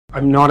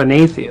I'm not an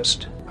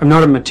atheist. I'm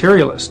not a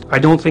materialist. I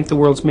don't think the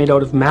world's made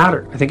out of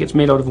matter. I think it's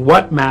made out of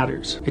what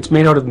matters. It's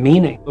made out of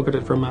meaning. Look at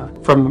it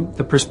from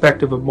the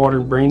perspective of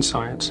modern brain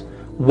science.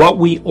 What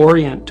we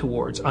orient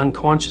towards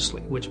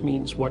unconsciously, which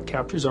means what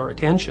captures our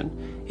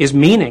attention, is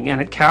meaning, and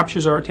it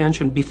captures our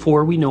attention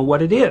before we know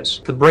what it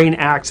is. The brain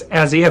acts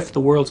as if the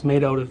world's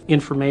made out of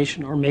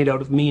information or made out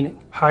of meaning.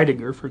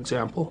 Heidegger, for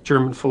example,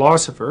 German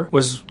philosopher,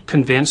 was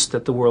convinced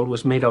that the world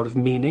was made out of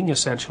meaning,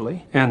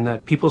 essentially, and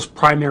that people's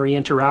primary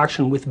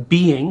interaction with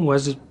being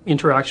was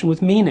interaction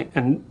with meaning.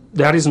 And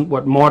that isn't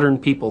what modern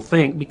people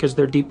think, because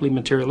they're deeply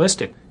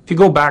materialistic. If you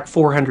go back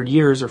 400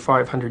 years or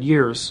 500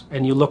 years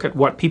and you look at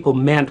what people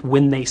meant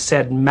when they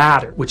said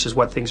matter, which is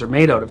what things are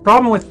made out of. The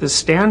problem with the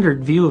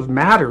standard view of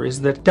matter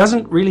is that it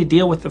doesn't really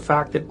deal with the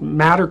fact that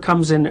matter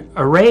comes in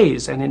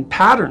arrays and in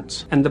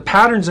patterns. And the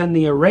patterns and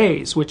the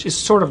arrays, which is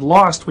sort of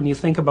lost when you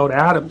think about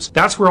atoms,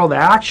 that's where all the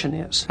action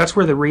is. That's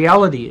where the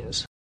reality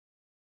is.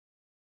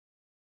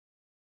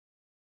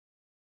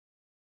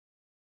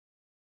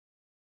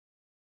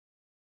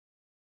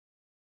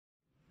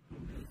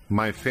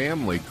 My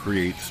family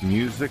creates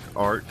music,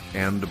 art,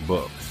 and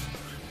books.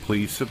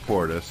 Please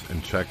support us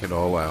and check it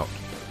all out.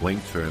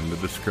 Links are in the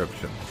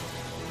description.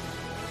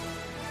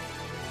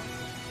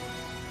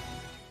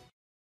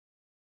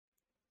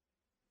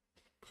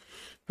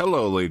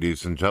 Hello,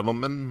 ladies and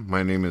gentlemen.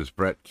 My name is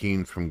Brett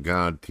Keane from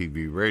God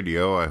TV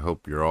Radio. I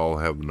hope you're all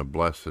having a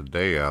blessed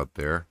day out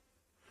there.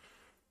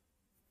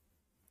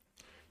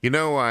 You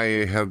know,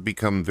 I have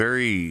become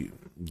very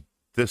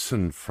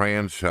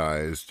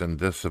disenfranchised and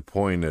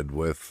disappointed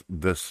with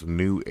this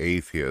new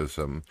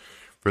atheism.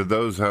 For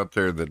those out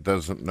there that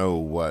doesn't know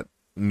what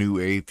new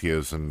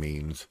atheism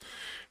means,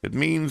 it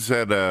means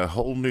that a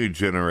whole new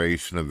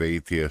generation of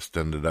atheists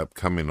ended up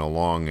coming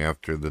along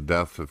after the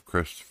death of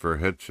Christopher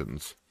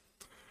Hitchens.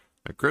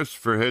 Now,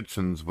 Christopher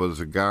Hitchens was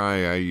a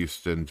guy I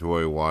used to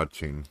enjoy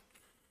watching.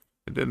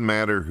 It didn't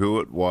matter who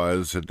it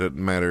was. It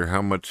didn't matter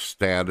how much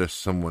status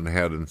someone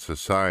had in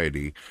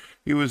society.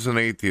 He was an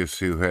atheist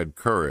who had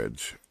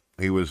courage.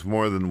 He was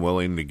more than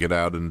willing to get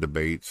out in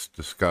debates,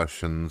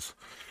 discussions,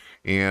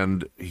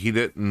 and he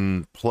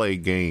didn't play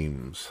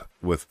games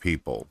with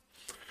people.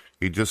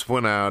 He just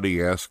went out,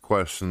 he asked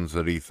questions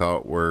that he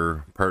thought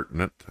were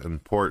pertinent,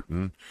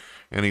 important,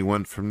 and he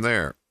went from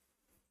there.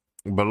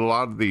 But a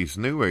lot of these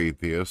new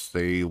atheists,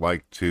 they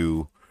like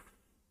to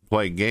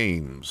play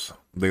games.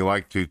 They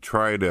like to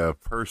try to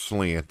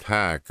personally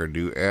attack or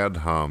do ad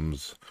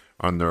homs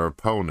on their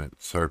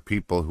opponents or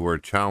people who are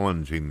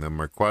challenging them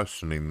or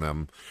questioning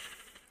them.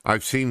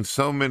 I've seen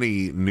so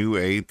many new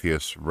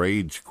atheists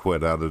rage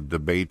quit out of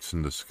debates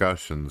and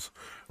discussions,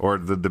 or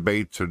the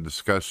debates or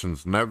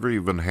discussions never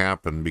even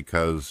happen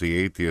because the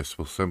atheist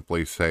will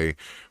simply say,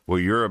 well,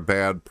 you're a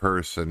bad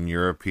person,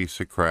 you're a piece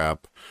of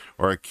crap,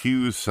 or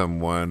accuse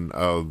someone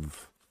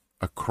of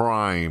a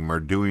crime or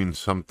doing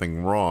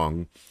something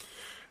wrong,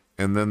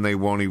 and then they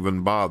won't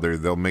even bother.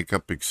 They'll make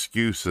up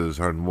excuses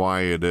on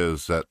why it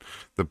is that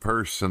the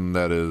person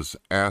that is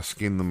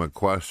asking them a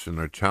question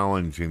or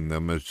challenging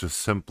them is just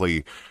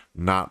simply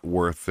not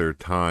worth their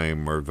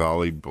time or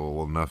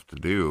valuable enough to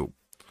do.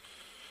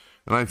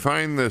 And I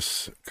find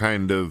this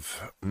kind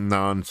of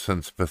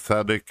nonsense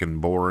pathetic and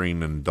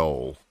boring and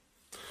dull.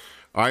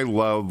 I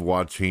love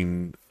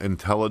watching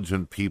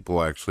intelligent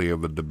people actually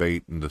have a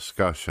debate and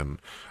discussion.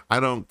 I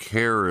don't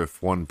care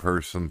if one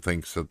person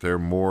thinks that they're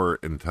more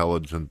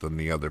intelligent than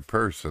the other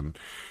person.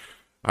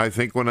 I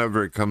think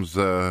whenever it comes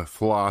to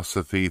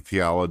philosophy,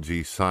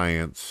 theology,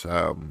 science,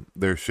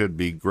 there should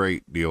be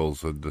great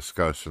deals of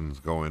discussions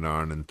going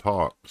on and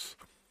talks.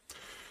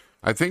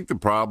 I think the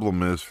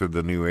problem is for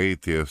the new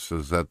atheists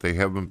is that they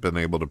haven't been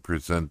able to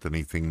present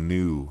anything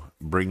new,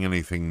 bring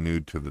anything new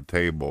to the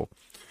table.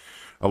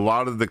 A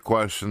lot of the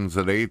questions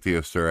that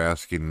atheists are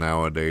asking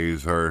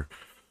nowadays are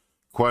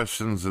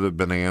questions that have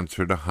been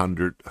answered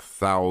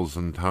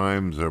 100,000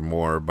 times or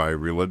more by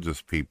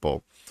religious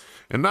people.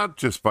 And not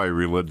just by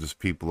religious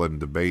people in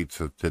debates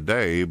of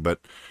today,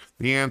 but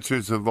the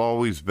answers have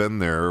always been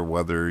there,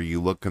 whether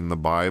you look in the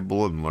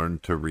Bible and learn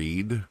to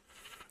read,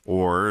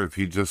 or if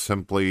you just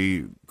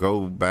simply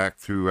go back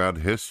throughout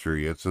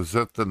history. It's as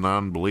if the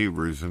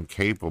non-believer is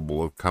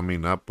incapable of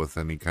coming up with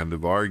any kind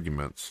of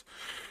arguments.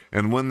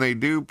 And when they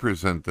do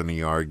present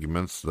any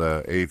arguments,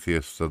 the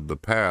atheists of the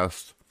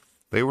past,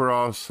 they were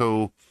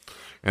also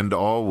and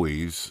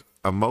always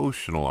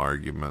emotional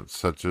arguments,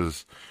 such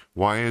as,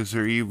 why is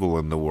there evil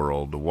in the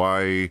world?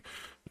 Why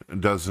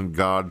doesn't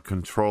God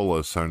control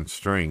us on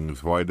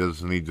strings? Why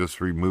doesn't he just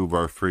remove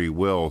our free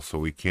will so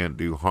we can't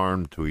do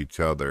harm to each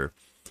other?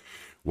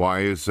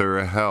 Why is there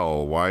a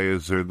hell? Why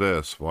is there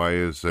this? Why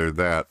is there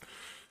that?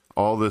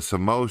 All this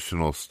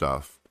emotional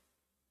stuff.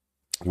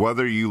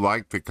 Whether you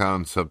like the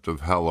concept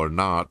of hell or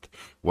not,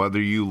 whether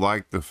you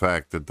like the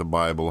fact that the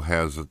Bible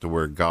has it to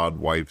where God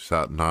wipes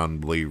out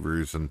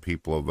non-believers and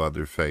people of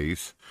other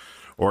faiths,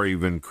 or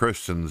even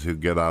Christians who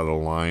get out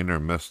of line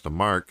or miss the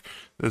mark,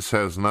 this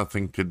has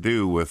nothing to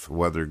do with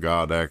whether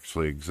God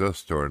actually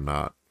exists or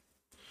not.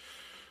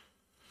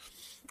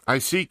 I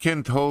see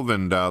Kent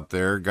Hovind out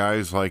there,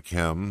 guys like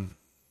him,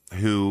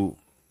 who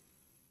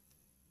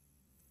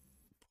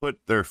put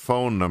their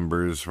phone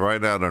numbers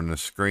right out on the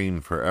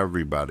screen for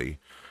everybody.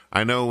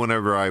 I know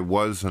whenever I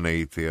was an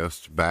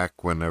atheist,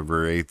 back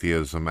whenever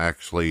atheism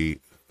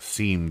actually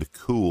seemed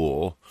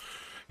cool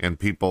and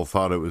people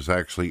thought it was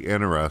actually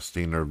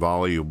interesting or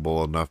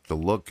valuable enough to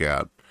look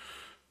at,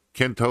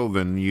 Kent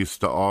Hovind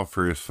used to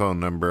offer his phone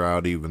number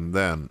out even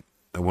then.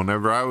 And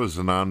whenever I was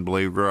a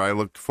non-believer, I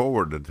looked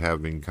forward to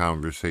having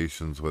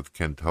conversations with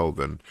Kent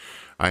Hovind.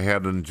 I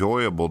had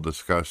enjoyable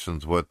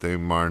discussions with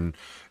him, and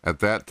at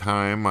that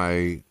time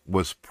I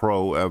was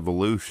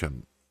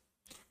pro-evolution.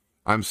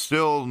 I'm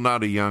still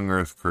not a young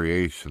earth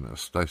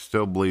creationist. I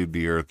still believe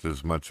the earth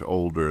is much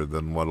older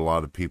than what a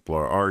lot of people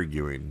are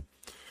arguing.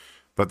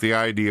 But the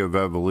idea of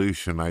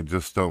evolution, I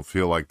just don't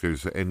feel like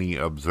there's any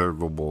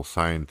observable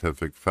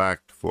scientific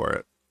fact for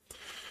it.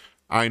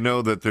 I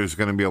know that there's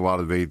going to be a lot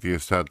of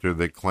atheists out there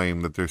that claim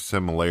that there's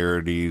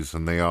similarities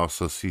and they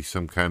also see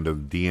some kind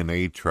of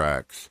DNA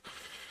tracks.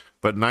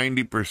 But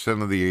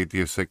 90% of the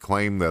atheists that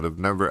claim that have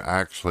never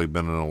actually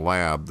been in a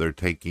lab. They're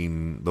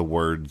taking the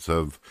words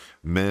of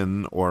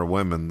men or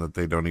women that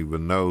they don't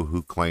even know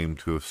who claim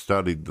to have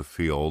studied the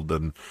field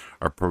and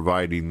are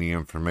providing the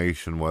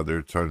information, whether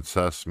it's on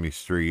Sesame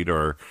Street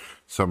or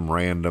some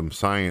random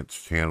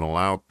science channel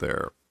out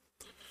there.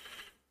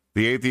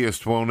 The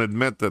atheist won't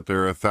admit that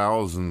there are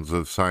thousands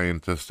of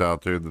scientists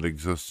out there that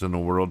exist in the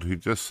world who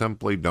just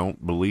simply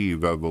don't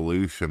believe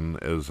evolution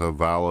is a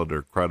valid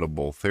or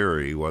credible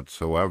theory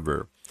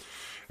whatsoever.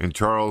 And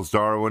Charles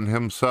Darwin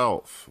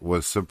himself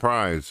was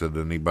surprised that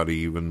anybody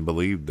even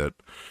believed it.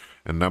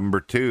 And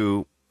number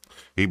two,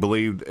 he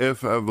believed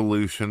if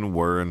evolution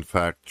were in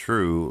fact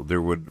true,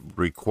 there would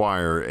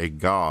require a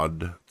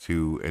God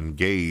to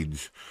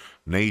engage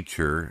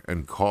nature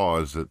and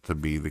cause it to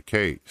be the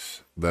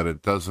case, that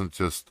it doesn't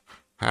just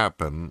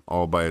happen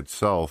all by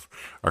itself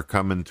or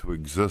come into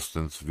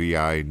existence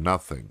via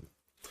nothing,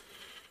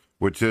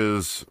 which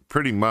is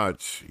pretty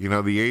much,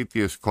 the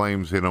atheist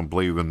claims they don't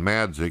believe in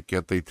magic,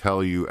 yet they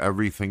tell you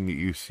everything that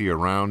you see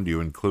around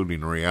you,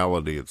 including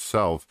reality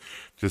itself,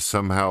 just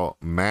somehow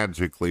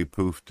magically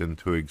poofed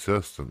into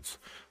existence.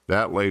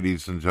 That,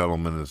 ladies and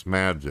gentlemen, is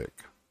magic.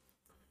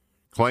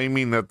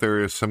 Claiming that there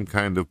is some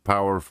kind of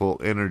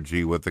powerful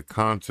energy with a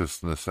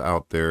consciousness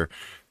out there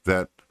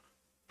that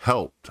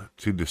helped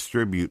to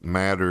distribute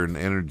matter and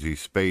energy,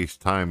 space,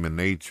 time, and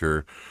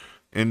nature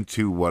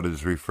into what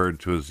is referred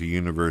to as the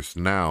universe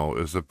now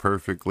is a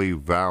perfectly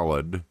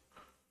valid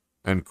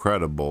and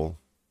credible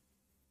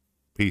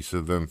piece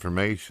of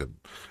information.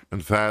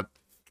 In fact,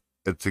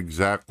 it's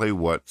exactly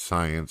what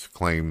science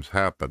claims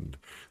happened,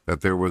 that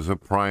there was a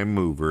prime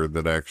mover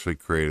that actually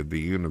created the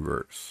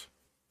universe.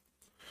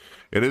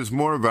 It is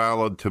more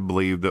valid to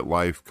believe that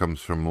life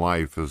comes from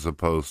life as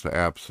opposed to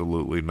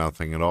absolutely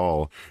nothing at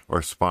all,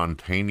 or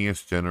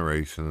spontaneous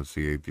generation as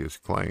the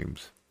atheist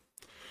claims.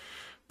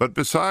 But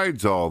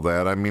besides all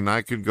that,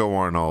 I could go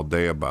on all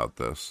day about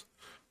this.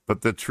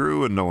 But the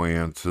true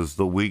annoyance is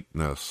the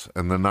weakness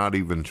and the not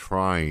even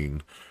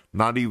trying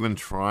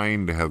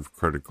to have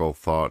critical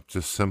thought,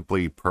 just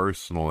simply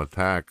personal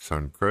attacks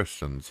on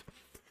Christians.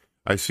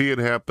 I see it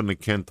happen to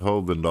Kent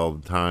Hovind all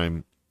the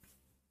time.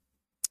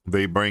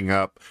 They bring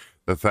up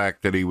the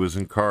fact that he was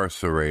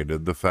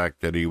incarcerated, the fact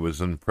that he was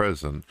in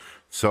prison.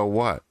 So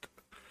what?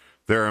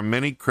 There are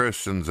many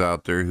Christians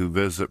out there who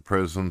visit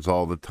prisons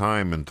all the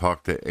time and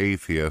talk to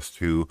atheists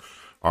who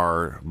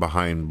are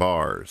behind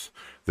bars.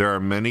 There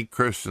are many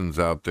Christians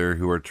out there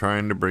who are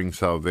trying to bring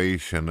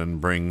salvation and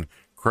bring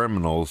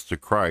criminals to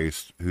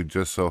Christ who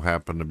just so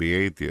happen to be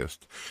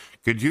atheists.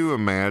 Could you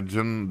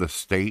imagine the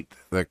state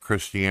that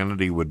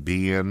Christianity would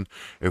be in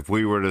if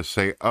we were to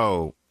say,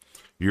 oh,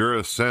 you're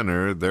a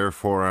sinner,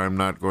 therefore I'm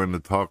not going to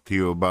talk to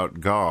you about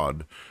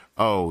God.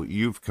 Oh,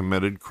 you've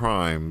committed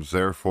crimes,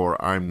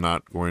 therefore I'm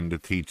not going to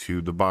teach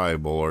you the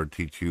Bible or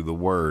teach you the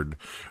Word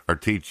or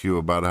teach you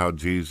about how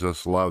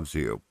Jesus loves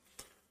you.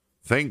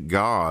 Thank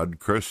God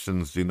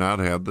Christians do not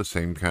have the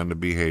same kind of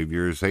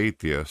behavior as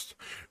atheists,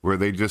 where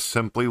they just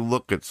simply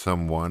look at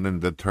someone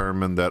and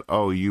determine that,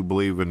 oh, you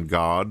believe in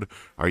God,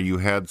 or you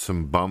had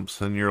some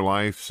bumps in your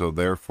life, so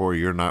therefore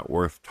you're not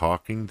worth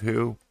talking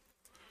to.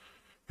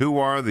 Who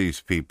are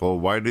these people?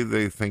 Why do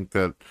they think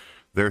that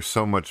they're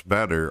so much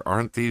better?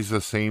 Aren't these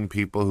the same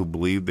people who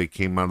believe they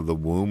came out of the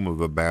womb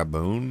of a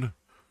baboon?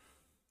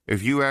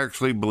 If you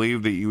actually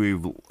believe that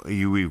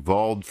you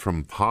evolved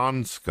from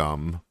pond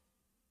scum,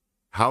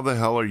 how the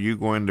hell are you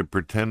going to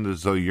pretend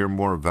as though you're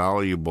more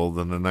valuable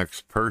than the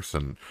next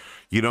person?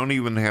 You don't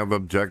even have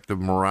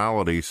objective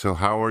morality, so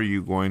how are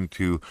you going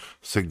to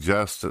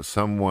suggest that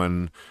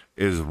someone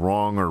is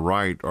wrong or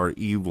right or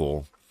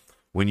evil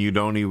when you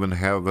don't even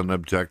have an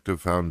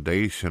objective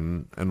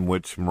foundation in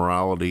which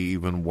morality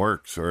even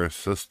works or a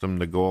system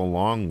to go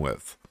along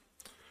with?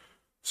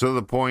 So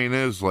the point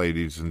is,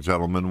 ladies and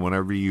gentlemen,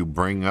 whenever you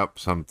bring up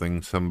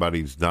something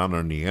somebody's done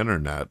on the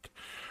internet,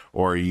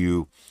 or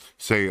you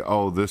say,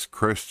 oh, this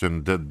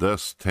Christian did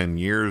this 10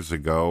 years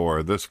ago,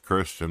 or this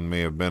Christian may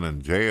have been in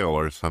jail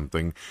or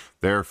something,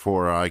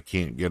 therefore I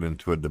can't get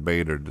into a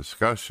debate or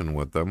discussion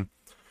with them.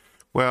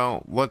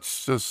 Well,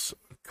 let's just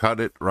cut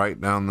it right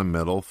down the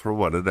middle for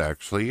what it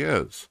actually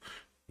is.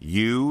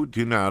 You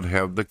do not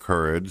have the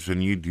courage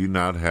and you do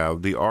not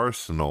have the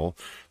arsenal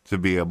to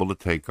be able to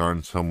take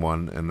on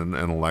someone in an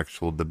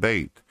intellectual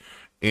debate.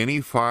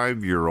 Any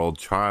 5-year-old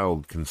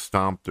child can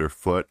stomp their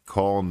foot,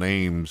 call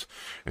names,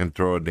 and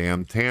throw a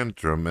damn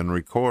tantrum and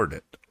record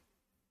it.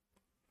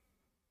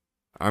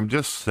 I'm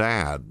just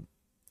sad.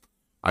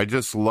 I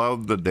just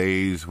love the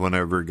days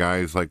whenever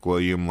guys like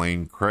William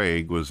Lane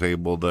Craig was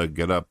able to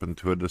get up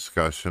into a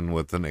discussion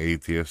with an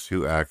atheist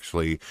who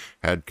actually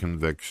had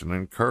conviction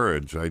and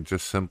courage. I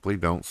just simply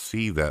don't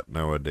see that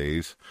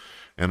nowadays.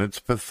 And it's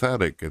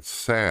pathetic. It's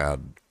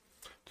sad.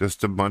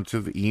 Just a bunch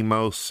of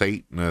emo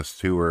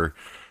Satanists who are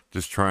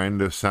just trying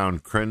to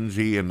sound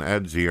cringy and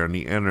edgy on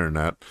the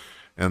internet,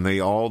 and they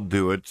all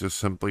do it just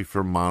simply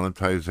for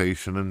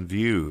monetization and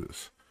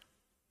views.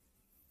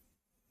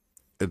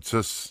 It's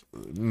just,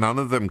 none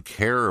of them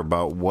care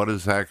about what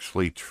is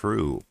actually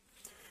true,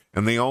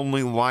 and they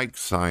only like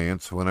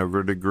science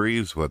whenever it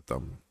agrees with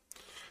them.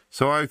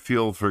 So I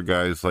feel for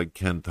guys like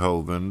Kent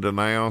Hovind,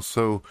 and I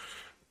also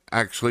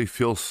actually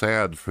feel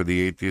sad for the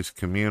atheist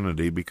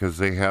community because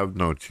they have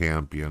no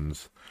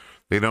champions.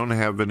 They don't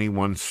have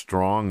anyone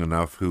strong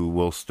enough who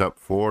will step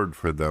forward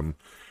for them.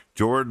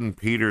 Jordan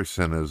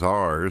Peterson is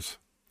ours.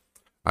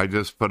 I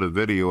just put a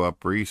video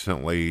up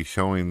recently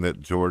showing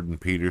that Jordan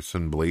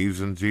Peterson believes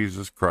in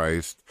Jesus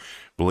Christ,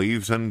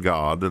 believes in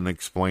God, and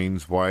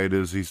explains why it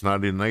is he's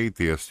not an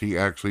atheist. He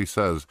actually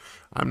says,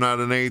 I'm not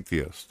an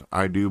atheist.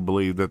 I do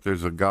believe that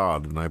there's a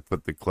God, and I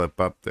put the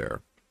clip up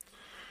there.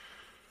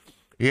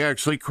 He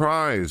actually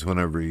cries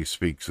whenever he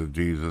speaks of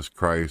Jesus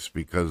Christ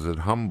because it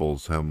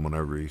humbles him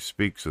whenever he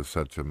speaks of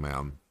such a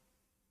man.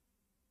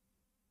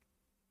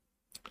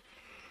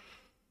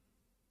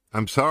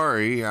 I'm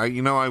sorry.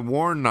 I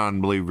warned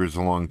non-believers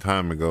a long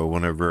time ago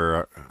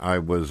whenever I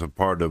was a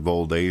part of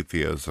old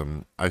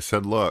atheism. I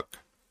said, look,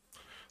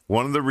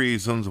 one of the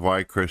reasons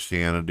why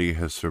Christianity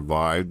has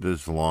survived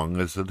as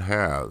long as it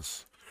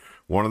has,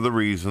 one of the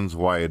reasons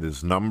why it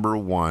is number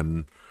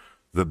one,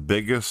 the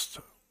biggest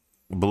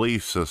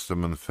belief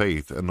system and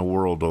faith in the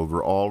world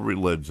over all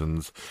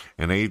religions,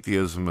 and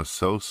atheism is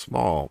so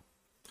small,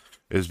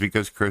 is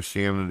because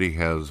Christianity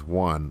has,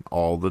 one,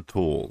 all the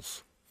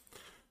tools.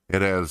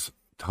 It has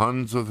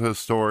tons of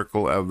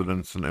historical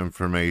evidence and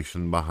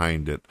information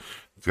behind it.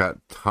 It's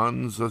got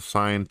tons of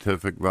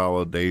scientific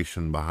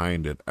validation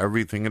behind it,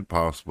 everything it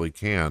possibly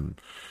can.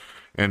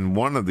 And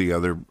one of the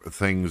other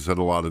things that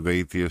a lot of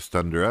atheists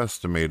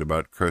underestimate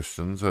about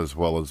Christians, as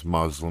well as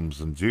Muslims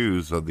and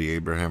Jews of the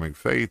Abrahamic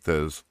faith,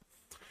 is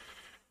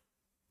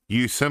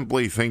you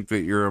simply think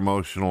that your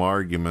emotional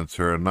arguments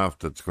are enough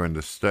that's going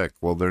to stick.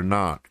 Well, they're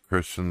not.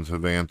 Christians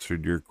have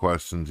answered your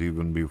questions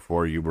even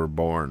before you were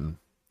born.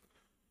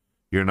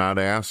 You're not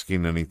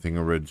asking anything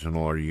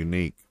original or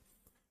unique.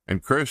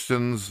 And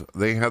Christians,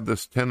 they have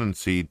this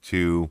tendency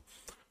to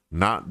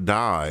not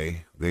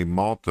die, they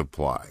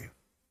multiply.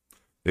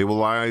 They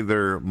will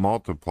either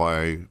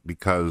multiply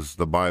because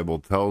the Bible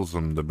tells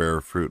them to bear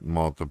fruit and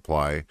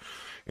multiply,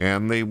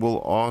 and they will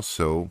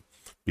also,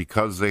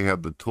 because they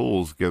have the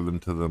tools given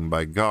to them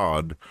by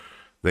God,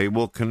 they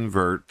will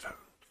convert.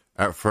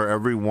 For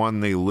every one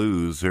they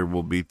lose, there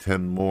will be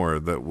 10 more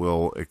that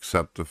will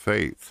accept the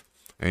faith.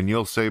 And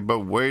you'll say, but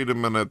wait a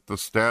minute, the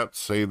stats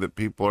say that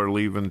people are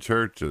leaving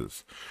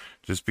churches.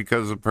 Just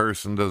because a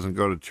person doesn't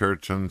go to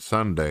church on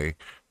Sunday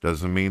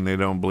doesn't mean they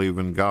don't believe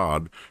in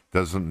God,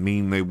 doesn't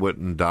mean they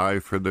wouldn't die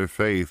for their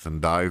faith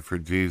and die for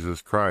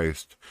Jesus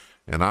Christ.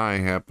 And I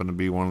happen to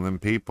be one of them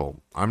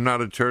people. I'm not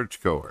a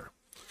churchgoer.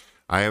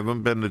 I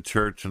haven't been to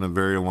church in a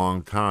very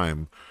long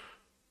time,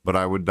 but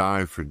I would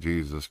die for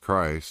Jesus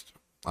Christ.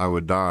 I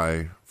would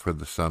die for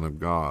the Son of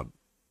God.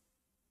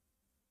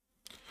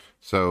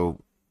 So,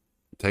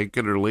 take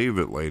it or leave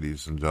it,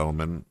 ladies and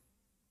gentlemen.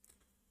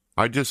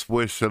 I just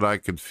wish that I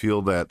could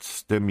feel that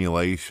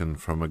stimulation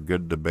from a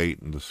good debate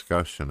and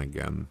discussion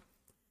again.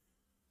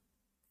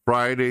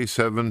 Friday,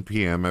 7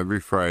 p.m., every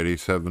Friday,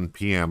 7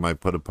 p.m., I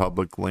put a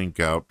public link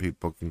out.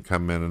 People can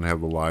come in and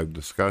have a live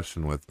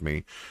discussion with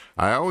me.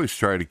 I always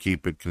try to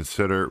keep it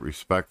considerate,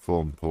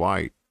 respectful, and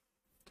polite.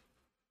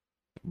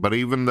 But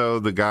even though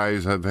the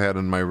guys I've had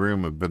in my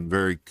room have been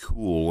very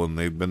cool and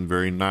they've been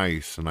very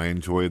nice and I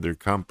enjoy their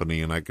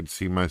company and I could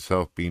see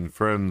myself being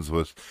friends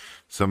with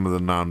some of the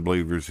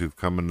non-believers who've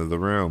come into the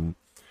room,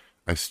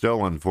 I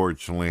still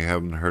unfortunately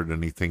haven't heard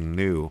anything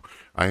new.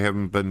 I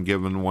haven't been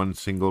given one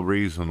single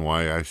reason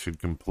why I should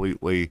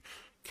completely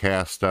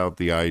cast out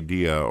the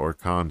idea or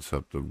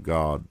concept of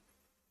God.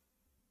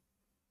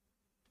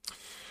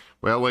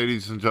 Well,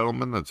 ladies and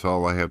gentlemen, that's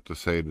all I have to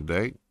say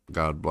today.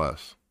 God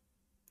bless.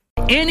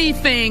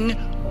 Anything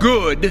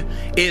good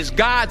is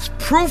God's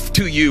proof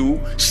to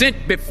you,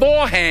 sent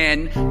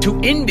beforehand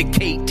to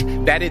indicate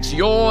that it's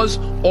yours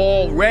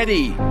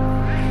already.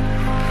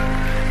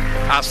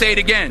 I'll say it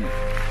again.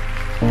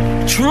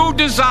 True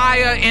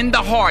desire in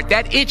the heart,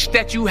 that itch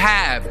that you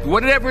have,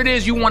 whatever it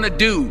is you want to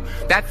do,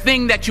 that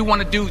thing that you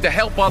want to do to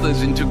help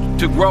others and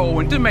to grow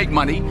and to make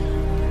money,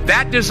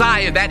 that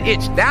desire, that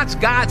itch, that's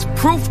God's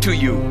proof to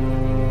you,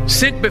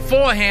 sent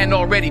beforehand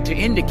already to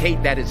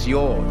indicate that it's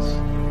yours.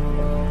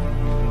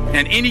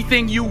 And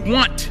anything you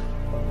want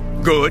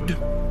good,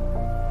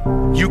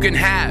 you can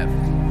have.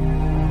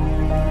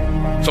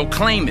 So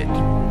claim it.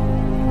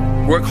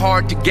 Work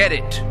hard to get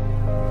it.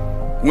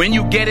 When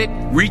you get it,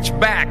 reach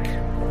back.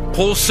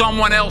 Pull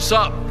someone else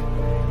up.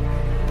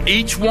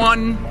 Each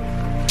one,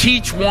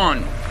 teach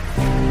one.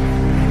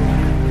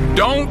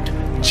 Don't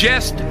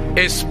just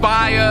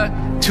aspire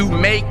to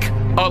make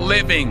a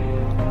living.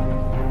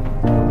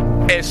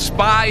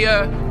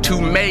 Aspire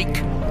to make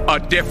a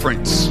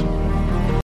difference.